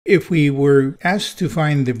If we were asked to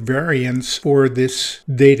find the variance for this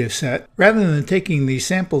data set, rather than taking the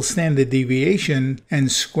sample standard deviation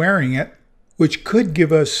and squaring it, which could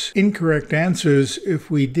give us incorrect answers if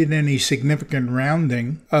we did any significant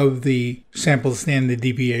rounding of the sample standard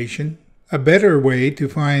deviation, a better way to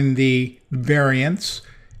find the variance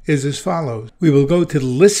is as follows. We will go to the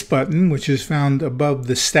List button, which is found above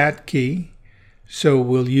the Stat key. So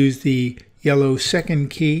we'll use the yellow second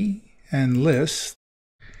key and List.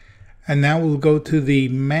 And now we'll go to the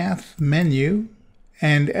Math menu,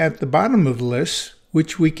 and at the bottom of the list,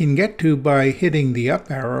 which we can get to by hitting the up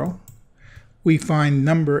arrow, we find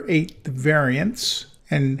number 8, the variance,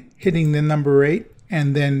 and hitting the number 8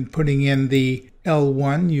 and then putting in the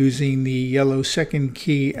L1 using the yellow second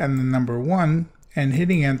key and the number 1 and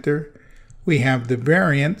hitting enter, we have the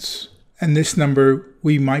variance, and this number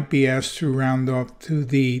we might be asked to round off to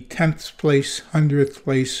the 10th place, 100th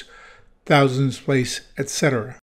place, 1000th place, etc.